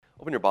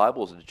Open your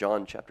Bibles to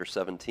John chapter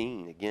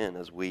 17 again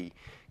as we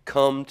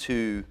come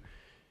to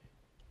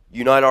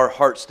unite our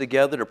hearts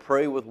together to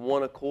pray with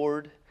one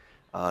accord.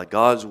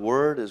 God's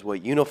Word is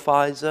what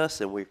unifies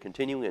us, and we're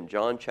continuing in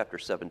John chapter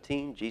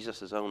 17,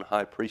 Jesus' own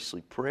high priestly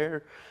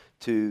prayer,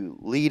 to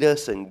lead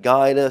us and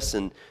guide us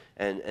and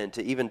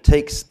to even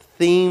take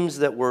themes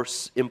that were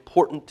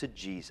important to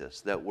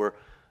Jesus, that were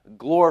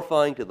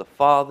glorifying to the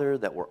Father,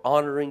 that were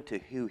honoring to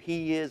who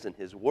He is and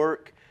His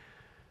work,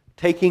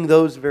 taking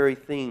those very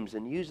themes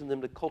and using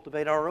them to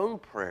cultivate our own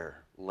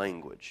prayer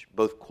language,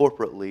 both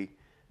corporately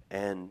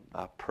and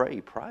pray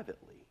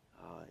privately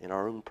in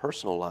our own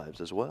personal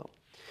lives as well.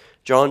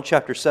 John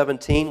chapter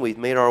 17, we've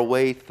made our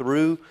way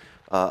through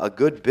a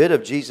good bit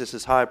of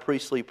Jesus' high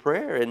priestly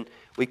prayer, and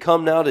we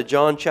come now to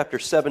John chapter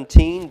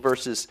 17,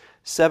 verses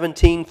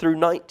 17 through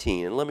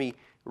 19. And let me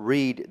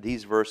read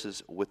these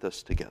verses with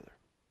us together.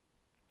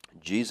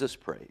 Jesus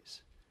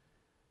prays,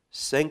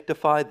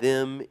 "Sanctify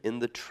them in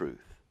the truth.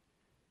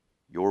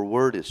 Your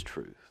word is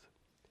truth.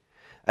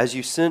 As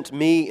you sent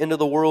me into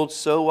the world,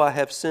 so I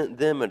have sent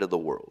them into the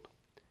world.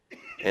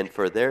 And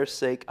for their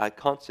sake I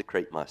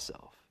consecrate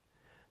myself,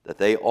 that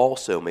they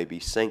also may be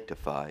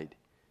sanctified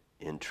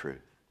in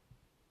truth."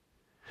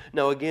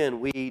 Now again,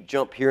 we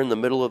jump here in the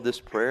middle of this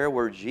prayer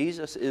where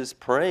Jesus is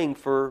praying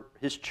for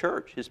His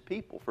church, His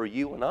people, for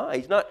you and I.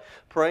 He's not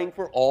praying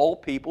for all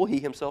people. He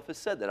Himself has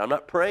said that. I'm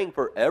not praying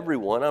for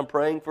everyone. I'm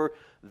praying for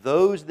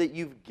those that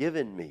you've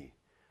given me.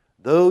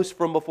 Those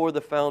from before the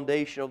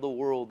foundation of the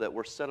world that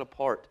were set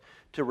apart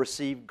to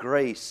receive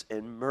grace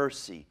and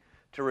mercy,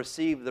 to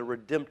receive the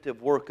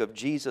redemptive work of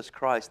Jesus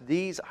Christ.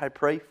 These I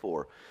pray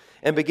for.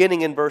 And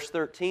beginning in verse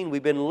 13,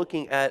 we've been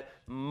looking at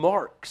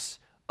marks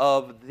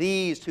of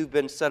these who've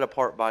been set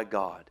apart by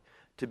God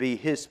to be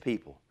His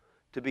people,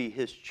 to be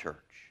His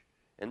church.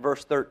 In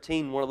verse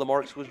 13, one of the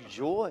marks was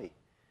joy.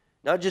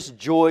 Not just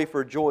joy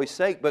for joy's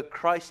sake, but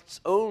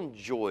Christ's own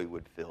joy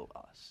would fill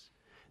us.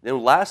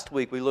 Then last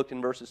week we looked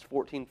in verses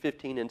 14,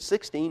 15, and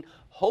 16.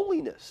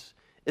 Holiness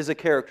is a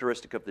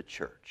characteristic of the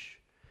church.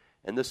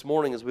 And this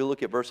morning as we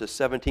look at verses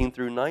 17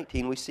 through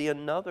 19, we see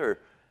another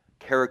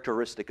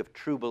characteristic of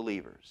true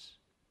believers.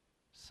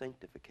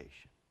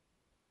 Sanctification.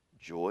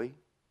 Joy,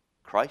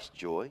 Christ's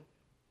joy,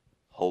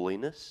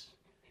 holiness,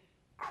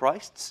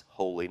 Christ's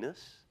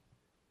holiness,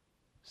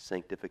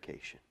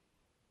 sanctification.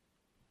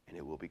 And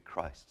it will be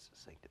Christ's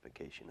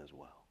sanctification as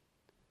well.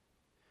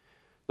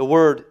 The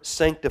word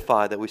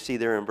sanctify that we see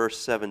there in verse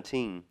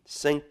 17,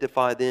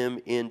 sanctify them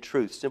in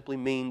truth, simply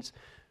means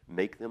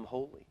make them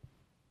holy.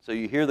 So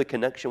you hear the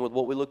connection with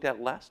what we looked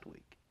at last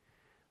week.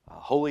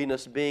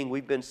 Holiness being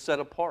we've been set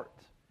apart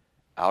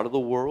out of the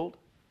world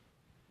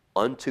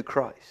unto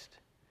Christ.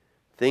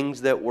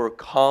 Things that were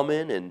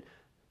common and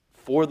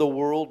for the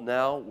world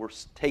now were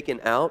taken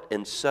out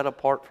and set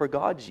apart for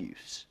God's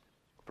use,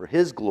 for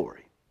His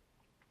glory.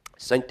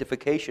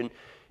 Sanctification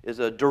is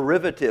a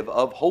derivative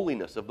of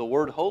holiness, of the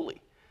word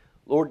holy.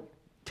 Lord,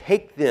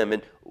 take them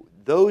and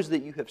those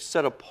that you have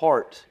set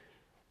apart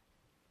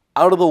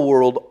out of the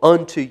world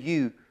unto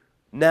you,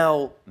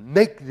 now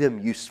make them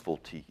useful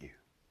to you.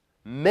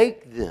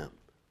 Make them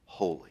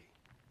holy.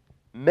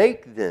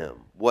 Make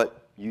them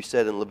what you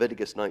said in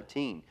Leviticus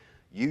 19.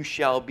 You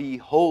shall be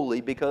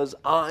holy because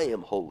I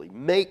am holy.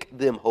 Make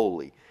them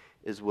holy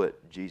is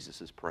what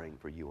Jesus is praying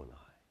for you and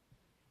I.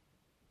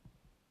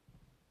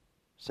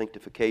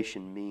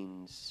 Sanctification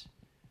means,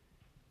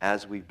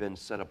 as we've been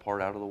set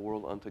apart out of the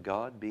world unto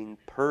God, being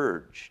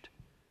purged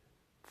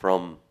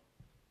from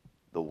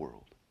the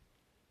world.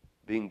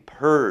 Being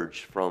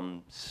purged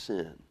from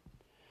sin.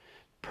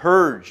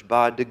 Purged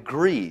by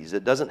degrees.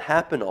 It doesn't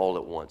happen all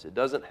at once. It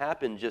doesn't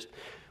happen just,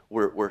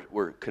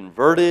 we're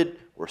converted,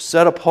 we're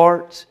set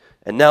apart,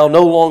 and now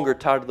no longer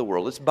tied to the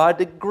world. It's by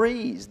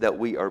degrees that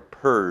we are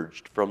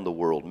purged from the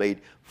world,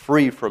 made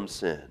free from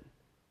sin,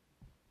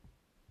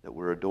 that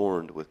we're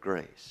adorned with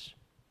grace.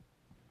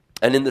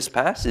 And in this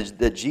passage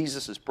that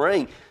Jesus is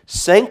praying,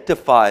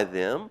 sanctify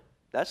them,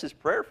 that's His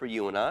prayer for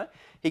you and I.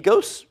 He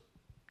goes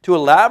to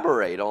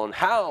elaborate on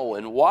how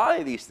and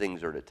why these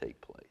things are to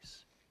take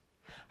place.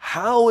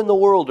 How in the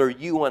world are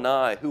you and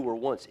I, who were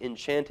once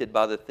enchanted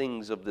by the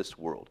things of this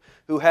world,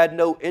 who had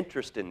no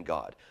interest in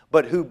God,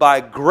 but who by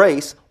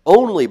grace,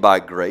 only by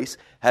grace,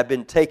 have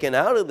been taken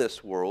out of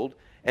this world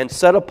and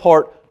set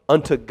apart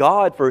unto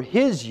God for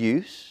His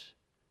use,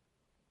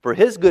 for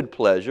His good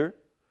pleasure,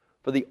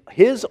 for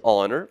His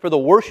honor, for the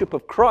worship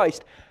of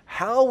Christ,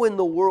 how in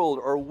the world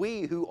are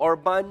we who are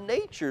by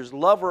nature's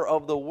lover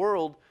of the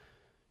world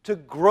to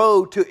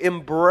grow, to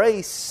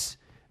embrace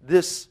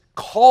this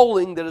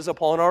calling that is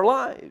upon our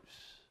lives?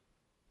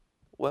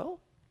 Well,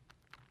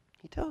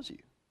 He tells you,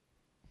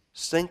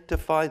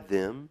 sanctify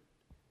them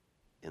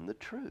in the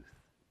truth.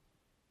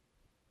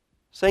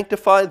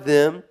 Sanctify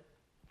them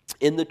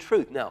in the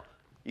truth. Now,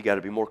 you got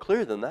to be more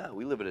clear than that.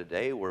 We live in a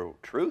day where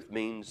truth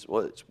means,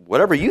 well, it's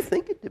whatever you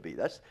think it to be.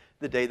 That's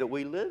the day that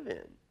we live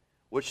in.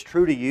 What's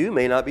true to you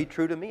may not be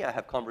true to me. I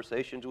have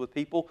conversations with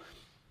people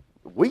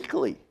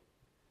weekly,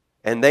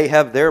 and they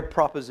have their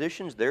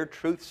propositions, their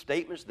truth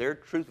statements, their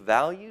truth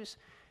values,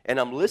 and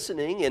I'm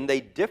listening, and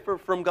they differ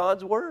from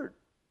God's Word.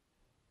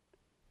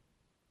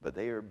 But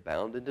they are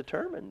bound and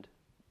determined.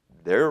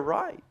 They're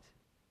right.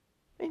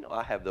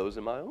 I have those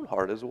in my own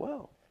heart as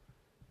well.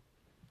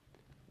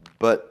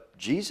 But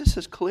Jesus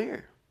is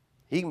clear.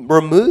 He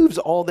removes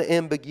all the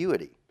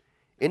ambiguity,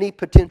 any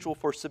potential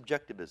for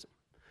subjectivism.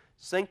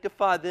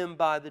 Sanctify them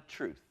by the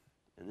truth.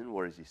 And then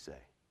what does he say?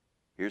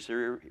 Here's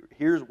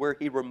where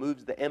he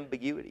removes the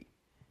ambiguity.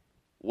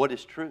 What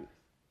is truth?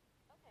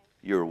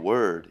 Your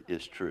word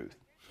is truth.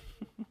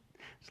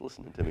 Just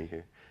listening to me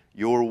here.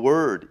 Your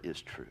word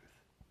is truth.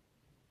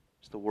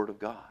 It's the word of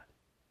God.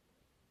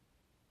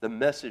 The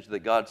message that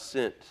God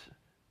sent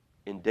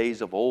in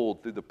days of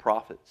old through the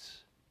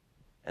prophets,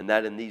 and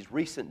that in these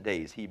recent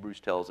days,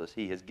 Hebrews tells us,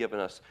 he has given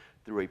us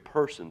through a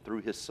person,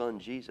 through his son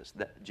Jesus.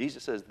 That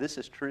Jesus says, this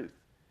is truth.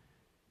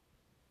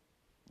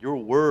 Your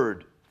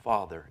word,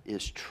 Father,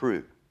 is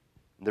true.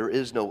 There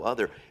is no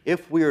other.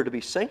 If we are to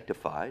be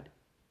sanctified,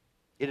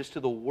 it is to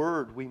the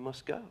word we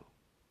must go.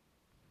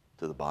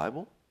 To the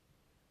Bible.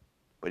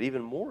 But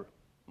even more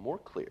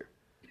clear,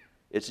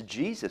 it's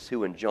Jesus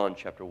who in John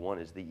chapter 1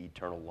 is the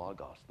eternal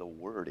Logos, the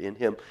Word. In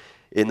him,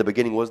 in the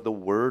beginning was the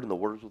Word, and the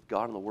Word was with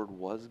God, and the Word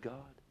was God.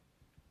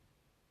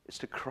 It's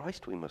to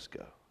Christ we must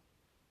go.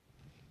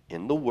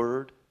 In the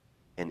Word,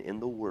 and in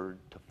the Word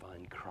to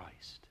find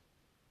Christ.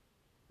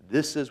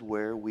 This is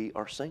where we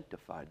are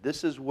sanctified.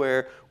 This is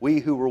where we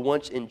who were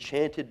once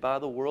enchanted by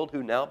the world,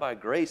 who now by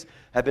grace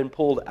have been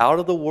pulled out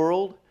of the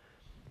world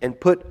and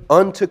put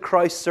unto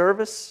Christ's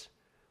service.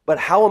 But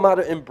how am I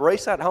to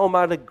embrace that? How am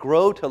I to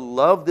grow to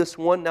love this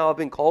one now I've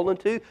been called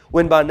into,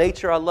 when by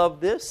nature I love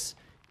this?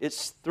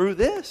 It's through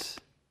this.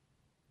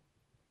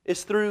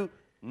 It's through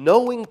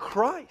knowing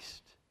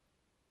Christ.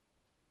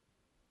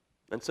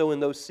 And so in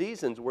those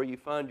seasons where you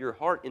find your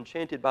heart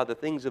enchanted by the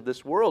things of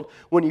this world,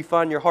 when you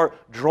find your heart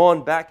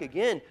drawn back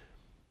again,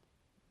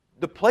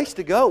 the place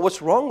to go,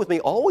 what's wrong with me,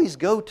 always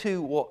go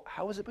to, well,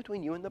 how is it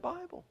between you and the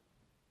Bible?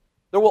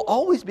 There will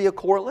always be a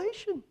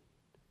correlation.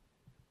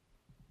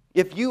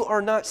 If you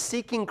are not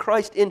seeking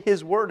Christ in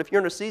His Word, if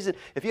you're in a season,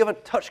 if you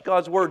haven't touched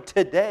God's Word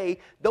today,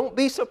 don't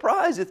be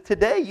surprised if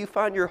today you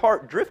find your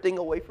heart drifting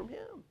away from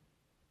Him.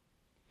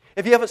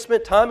 If you haven't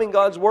spent time in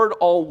God's Word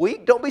all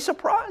week, don't be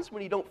surprised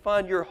when you don't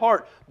find your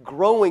heart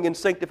growing in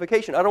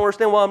sanctification. I don't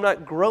understand why I'm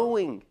not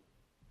growing.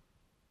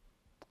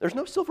 There's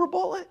no silver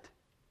bullet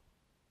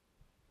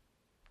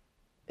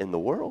in the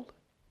world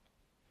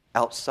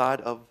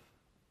outside of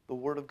the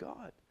Word of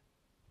God.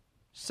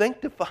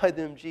 Sanctify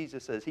them,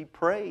 Jesus says. He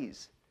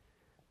prays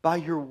by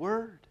your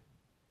Word.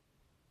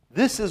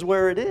 This is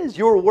where it is.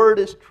 Your Word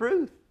is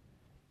truth,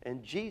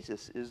 and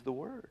Jesus is the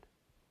Word.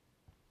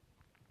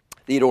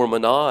 Theodore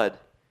Monod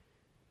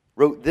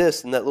wrote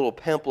this in that little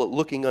pamphlet,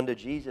 Looking Unto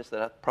Jesus,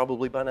 that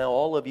probably by now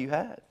all of you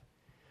have.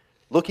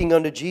 Looking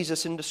unto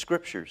Jesus in the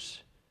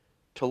Scriptures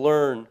to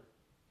learn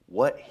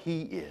what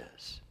He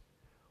is,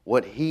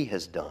 what He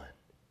has done,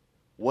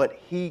 what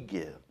He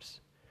gives,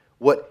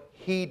 what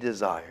He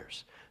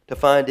desires, to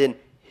find in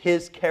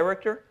His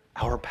character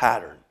our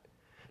pattern,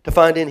 to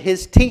find in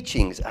His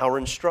teachings our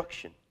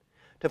instruction,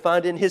 to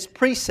find in His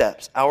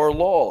precepts our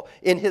law,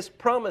 in His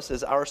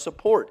promises our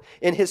support,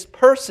 in His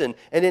person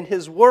and in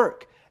His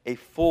work a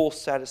full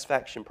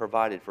satisfaction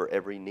provided for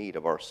every need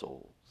of our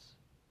souls.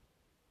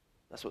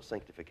 That's what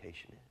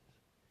sanctification is.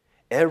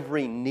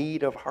 Every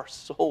need of our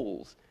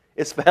souls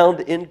is found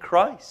in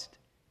Christ.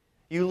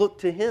 You look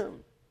to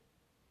Him.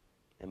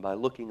 And by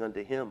looking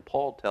unto Him,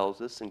 Paul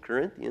tells us in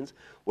Corinthians,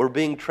 we're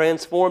being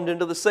transformed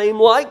into the same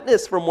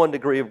likeness from one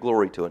degree of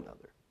glory to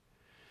another.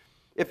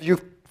 If you're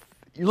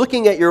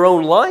looking at your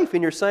own life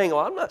and you're saying, oh,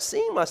 I'm not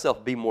seeing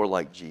myself be more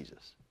like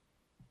Jesus,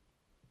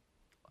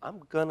 I'm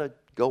going to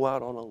go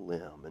out on a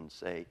limb and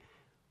say,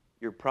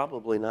 you're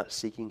probably not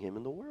seeking Him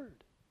in the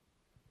Word.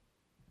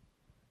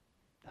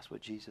 That's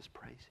what Jesus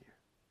prays here.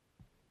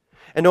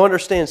 And to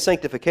understand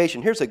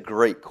sanctification, here's a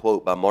great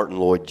quote by Martin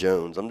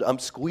Lloyd-Jones. I'm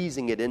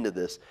squeezing it into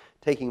this,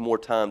 taking more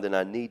time than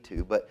I need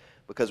to, but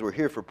because we're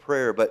here for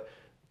prayer. But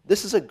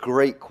this is a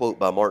great quote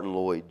by Martin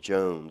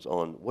Lloyd-Jones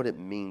on what it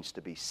means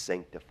to be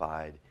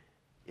sanctified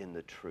in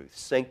the truth,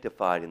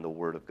 sanctified in the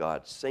Word of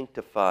God,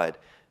 sanctified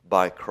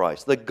by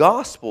Christ. The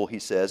gospel, he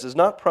says, is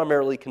not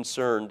primarily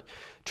concerned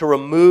to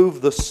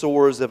remove the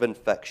sores of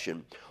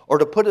infection or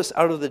to put us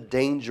out of the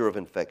danger of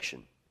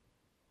infection.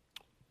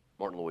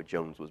 Martin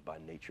Lloyd-Jones was by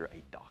nature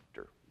a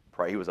doctor.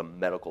 He was a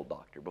medical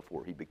doctor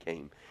before he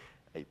became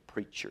a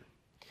preacher.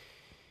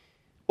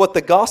 What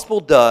the gospel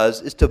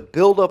does is to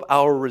build up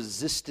our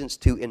resistance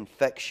to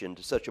infection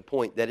to such a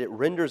point that it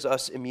renders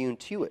us immune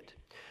to it.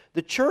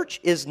 The church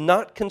is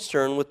not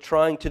concerned with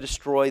trying to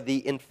destroy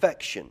the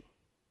infection.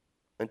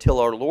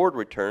 Until our Lord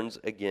returns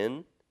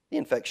again, the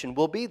infection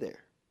will be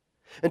there.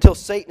 Until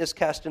Satan is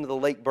cast into the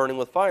lake burning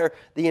with fire,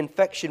 the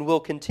infection will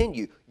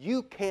continue.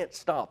 You can't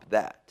stop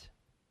that.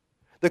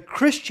 The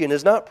Christian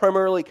is not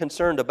primarily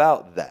concerned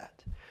about that.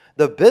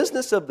 The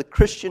business of the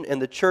Christian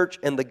and the church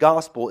and the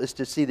gospel is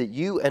to see that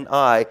you and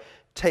I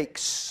take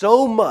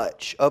so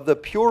much of the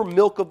pure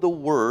milk of the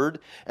Word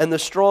and the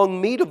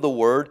strong meat of the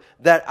Word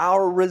that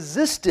our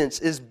resistance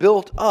is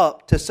built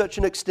up to such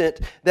an extent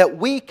that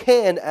we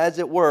can, as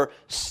it were,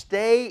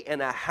 stay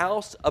in a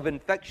house of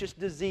infectious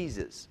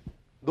diseases,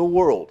 the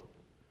world.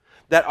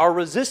 That our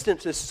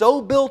resistance is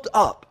so built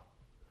up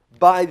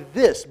by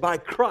this, by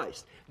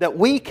Christ, that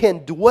we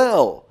can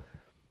dwell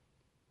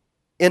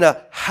in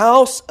a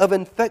house of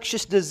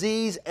infectious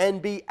disease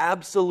and be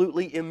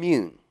absolutely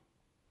immune.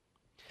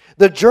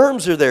 The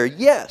germs are there,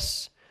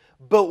 yes,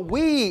 but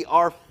we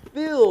are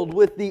filled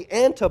with the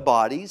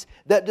antibodies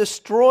that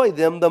destroy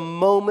them the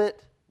moment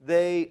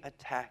they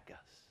attack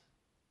us.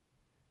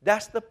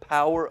 That's the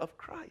power of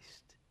Christ.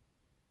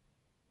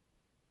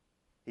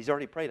 He's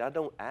already prayed, I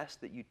don't ask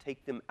that you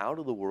take them out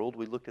of the world.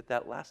 We looked at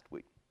that last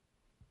week.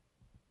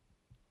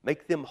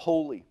 Make them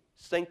holy,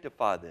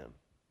 sanctify them.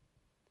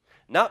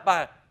 Not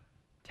by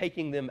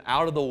taking them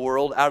out of the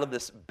world, out of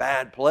this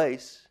bad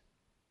place,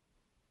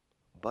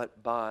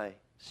 but by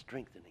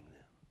strengthening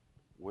them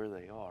where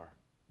they are,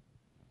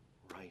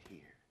 right here.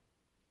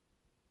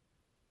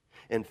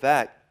 In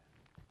fact,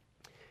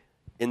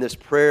 in this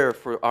prayer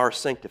for our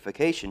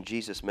sanctification,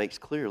 Jesus makes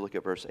clear, look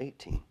at verse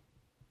 18.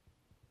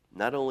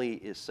 Not only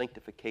is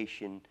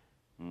sanctification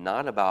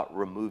not about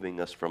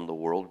removing us from the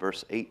world,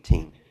 verse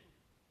 18.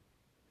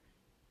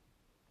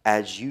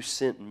 As you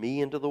sent me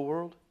into the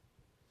world,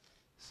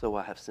 so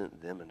I have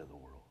sent them into the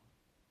world.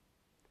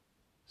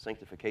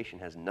 Sanctification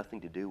has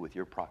nothing to do with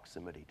your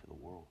proximity to the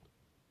world.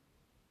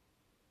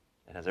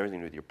 It has everything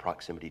to do with your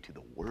proximity to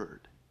the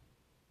Word.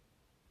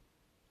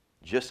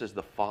 Just as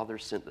the Father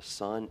sent the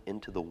Son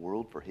into the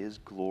world for His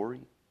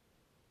glory,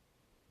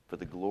 for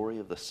the glory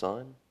of the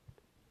Son,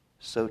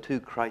 so too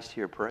Christ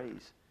here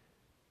prays,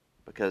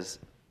 because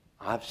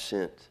I've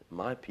sent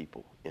my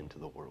people into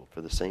the world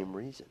for the same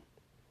reason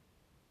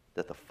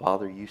that the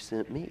Father you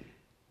sent me,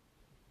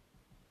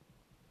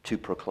 to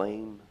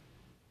proclaim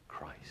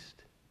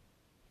Christ,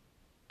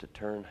 to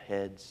turn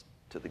heads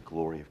to the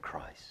glory of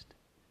Christ,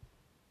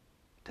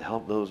 to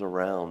help those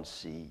around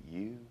see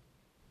you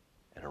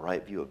and a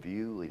right view of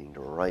you, leading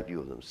to a right view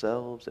of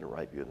themselves, and a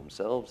right view of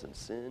themselves and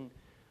sin,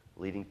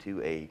 leading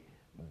to a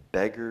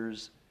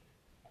beggar's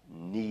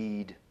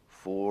need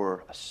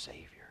for a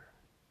Savior.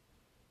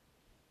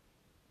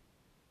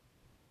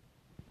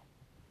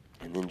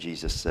 And then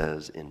Jesus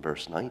says in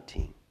verse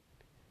 19,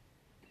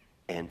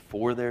 and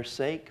for their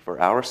sake, for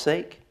our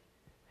sake,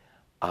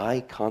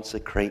 I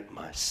consecrate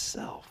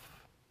myself,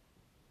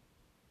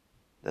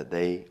 that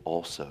they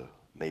also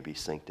may be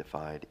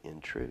sanctified in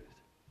truth.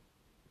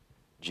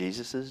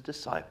 Jesus'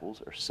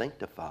 disciples are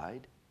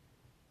sanctified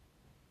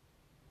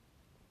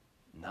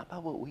not by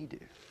what we do,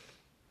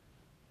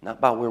 not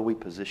by where we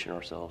position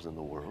ourselves in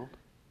the world.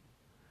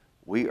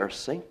 We are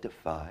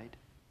sanctified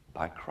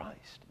by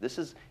Christ. This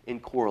is in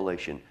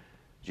correlation.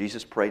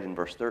 Jesus prayed in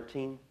verse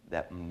 13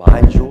 that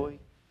my joy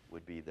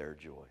would be their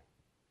joy.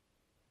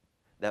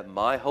 That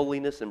my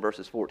holiness in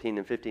verses 14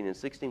 and 15 and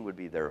 16 would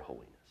be their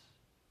holiness.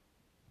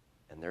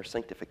 And their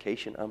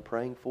sanctification I'm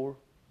praying for,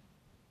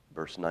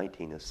 verse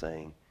 19 is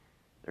saying,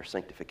 their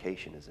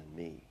sanctification is in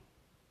me.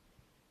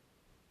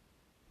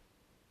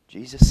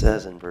 Jesus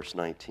says in verse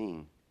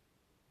 19,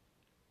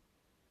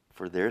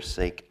 for their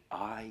sake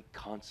I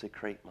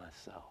consecrate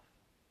myself.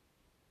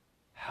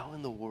 How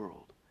in the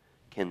world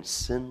can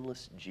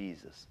sinless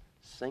Jesus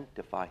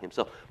sanctify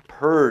himself,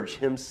 purge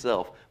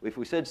himself? If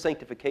we said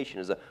sanctification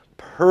is a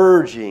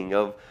purging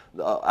of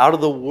out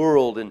of the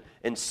world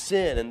and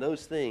sin and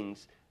those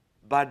things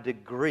by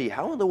degree,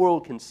 how in the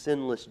world can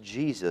sinless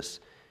Jesus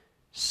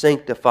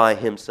sanctify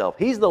himself?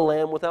 He's the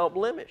Lamb without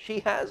blemish. He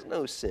has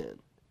no sin.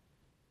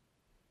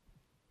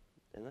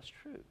 And that's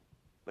true.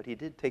 But he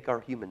did take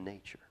our human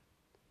nature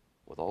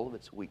with all of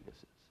its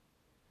weaknesses,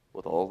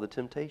 with all the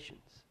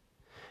temptations.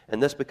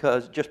 And that's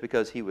because, just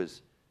because he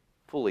was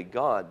fully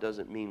God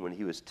doesn't mean when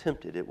he was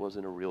tempted it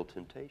wasn't a real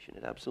temptation.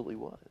 It absolutely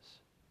was.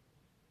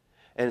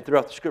 And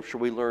throughout the Scripture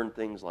we learn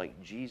things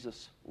like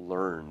Jesus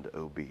learned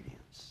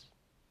obedience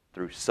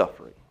through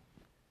suffering.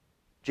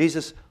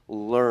 Jesus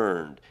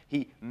learned.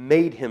 He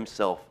made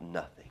himself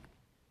nothing,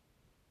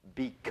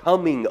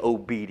 becoming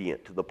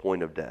obedient to the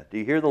point of death. Do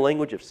you hear the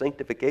language of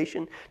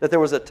sanctification? That there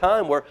was a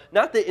time where,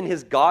 not that in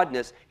his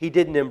godness he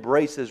didn't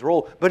embrace his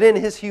role, but in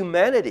his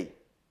humanity,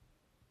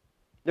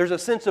 there's a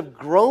sense of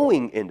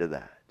growing into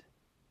that.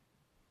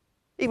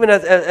 Even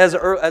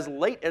as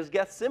late as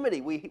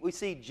Gethsemane, we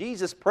see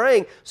Jesus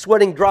praying,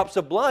 sweating drops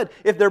of blood.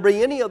 If there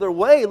be any other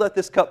way, let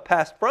this cup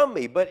pass from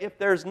me. But if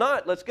there's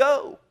not, let's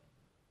go.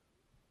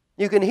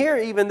 You can hear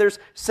even there's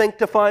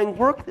sanctifying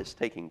work that's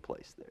taking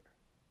place there.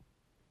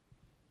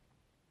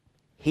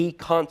 He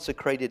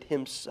consecrated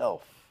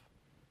himself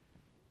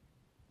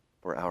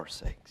for our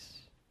sakes.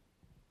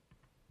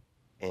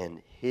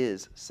 And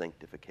his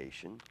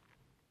sanctification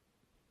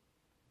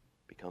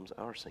becomes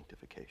our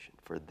sanctification.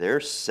 For their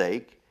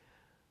sake,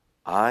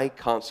 I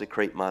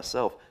consecrate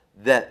myself,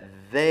 that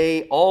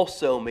they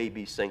also may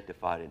be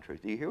sanctified in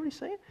truth. Do you hear what he's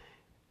saying?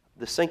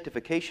 The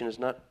sanctification is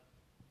not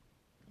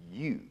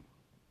you.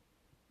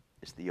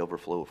 It's the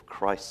overflow of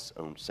Christ's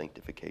own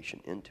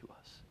sanctification into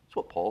us. That's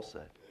what Paul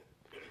said.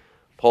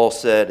 Paul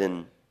said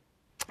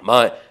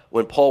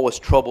when Paul was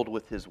troubled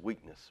with his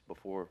weakness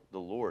before the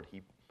Lord,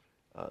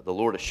 the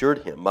Lord assured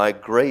him, "My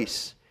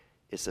grace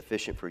is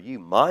sufficient for you.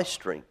 My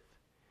strength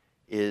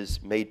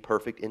is made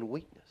perfect in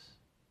weakness."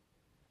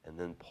 And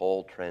then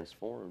Paul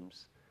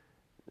transforms.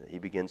 He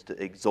begins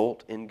to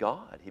exult in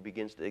God. He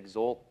begins to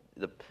exult,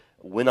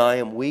 when I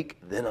am weak,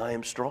 then I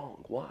am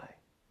strong. Why?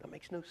 That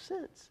makes no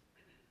sense.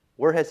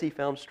 Where has he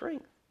found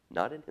strength?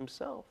 Not in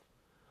himself.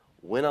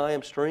 When I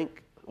am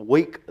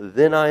weak,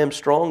 then I am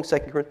strong,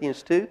 2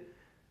 Corinthians 2.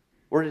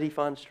 Where did he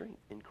find strength?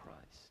 In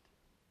Christ.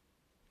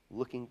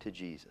 Looking to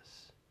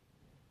Jesus.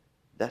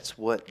 That's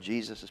what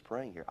Jesus is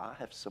praying here. I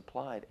have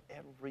supplied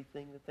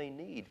everything that they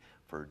need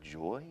for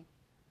joy,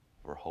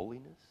 for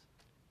holiness,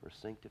 for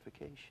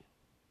sanctification.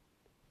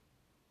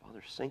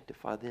 Father,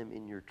 sanctify them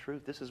in your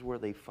truth. This is where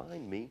they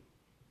find me.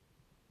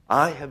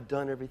 I have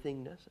done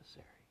everything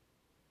necessary.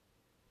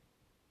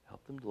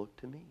 Help them to look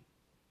to me.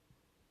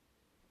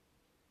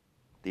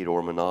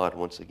 Theodore Monod,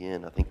 once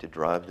again, I think to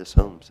drive this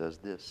home, says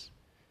this: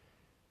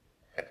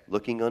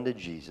 looking unto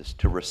Jesus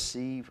to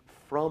receive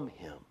from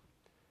him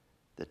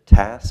the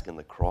task and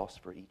the cross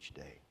for each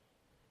day,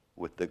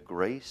 with the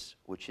grace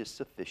which is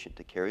sufficient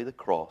to carry the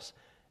cross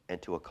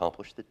and to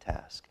accomplish the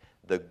task.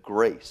 The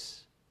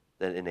grace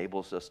that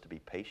enables us to be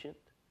patient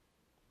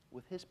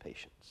with his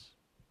patience.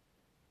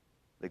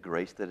 The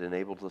grace that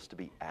enables us to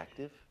be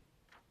active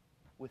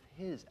with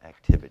his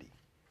activity.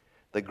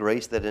 The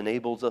grace that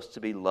enables us to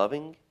be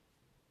loving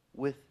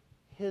with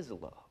his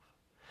love.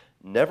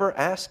 Never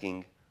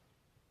asking,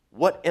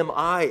 what am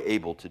I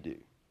able to do?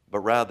 But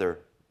rather,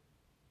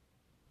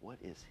 what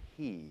is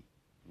he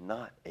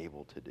not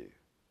able to do?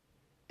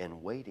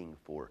 And waiting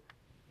for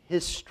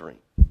his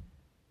strength,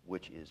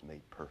 which is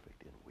made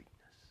perfect in weakness.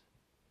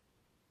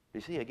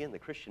 You see, again, the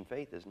Christian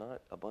faith is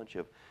not a bunch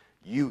of,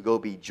 you go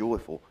be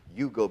joyful,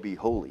 you go be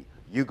holy,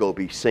 you go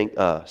be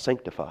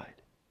sanctified.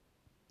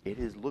 It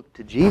is look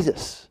to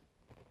Jesus.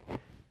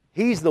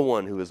 He's the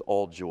one who is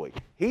all joy.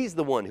 He's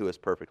the one who is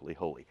perfectly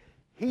holy.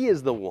 He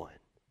is the one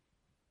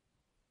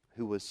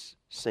who was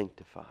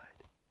sanctified.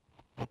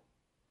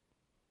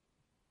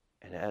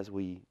 And as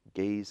we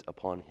gaze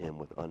upon him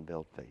with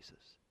unveiled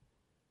faces,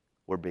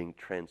 we're being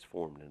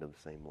transformed into the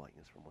same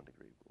likeness from one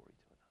degree of glory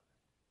to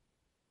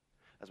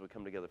another. As we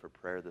come together for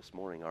prayer this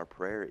morning, our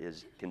prayer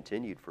is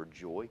continued for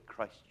joy,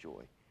 Christ's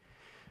joy.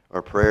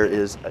 Our prayer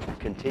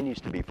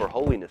continues to be for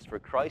holiness, for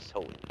Christ's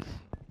holiness.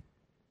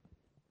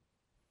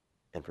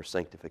 And for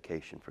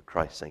sanctification, for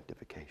Christ's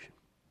sanctification.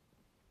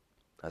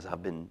 As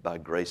I've been by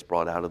grace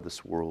brought out of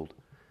this world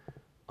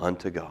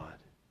unto God,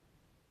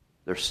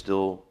 there's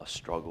still a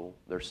struggle.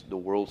 The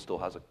world still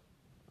has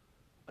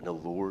an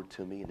allure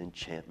to me, an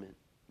enchantment.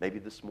 Maybe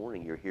this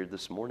morning, you're here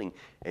this morning,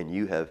 and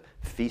you have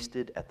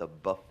feasted at the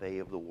buffet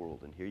of the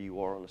world, and here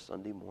you are on a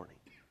Sunday morning.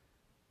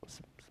 It's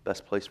the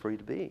best place for you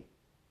to be,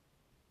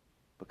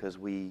 because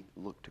we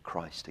look to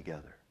Christ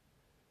together.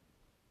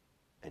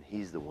 And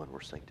he's the one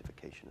where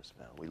sanctification is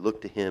found. We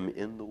look to him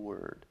in the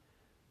Word,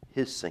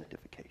 his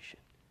sanctification.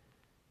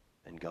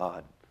 And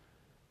God,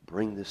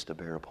 bring this to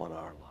bear upon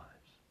our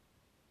lives.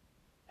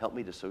 Help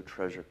me to so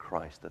treasure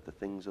Christ that the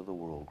things of the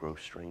world grow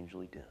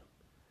strangely dim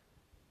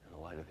in the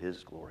light of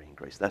his glory and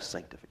grace. That's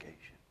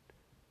sanctification.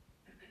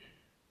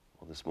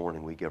 Well, this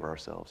morning we give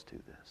ourselves to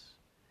this.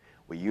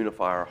 We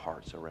unify our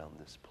hearts around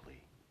this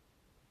plea,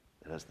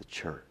 that as the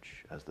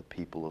church, as the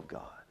people of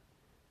God,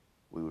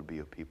 we would be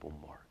a people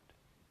marked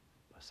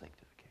by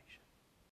sanctification.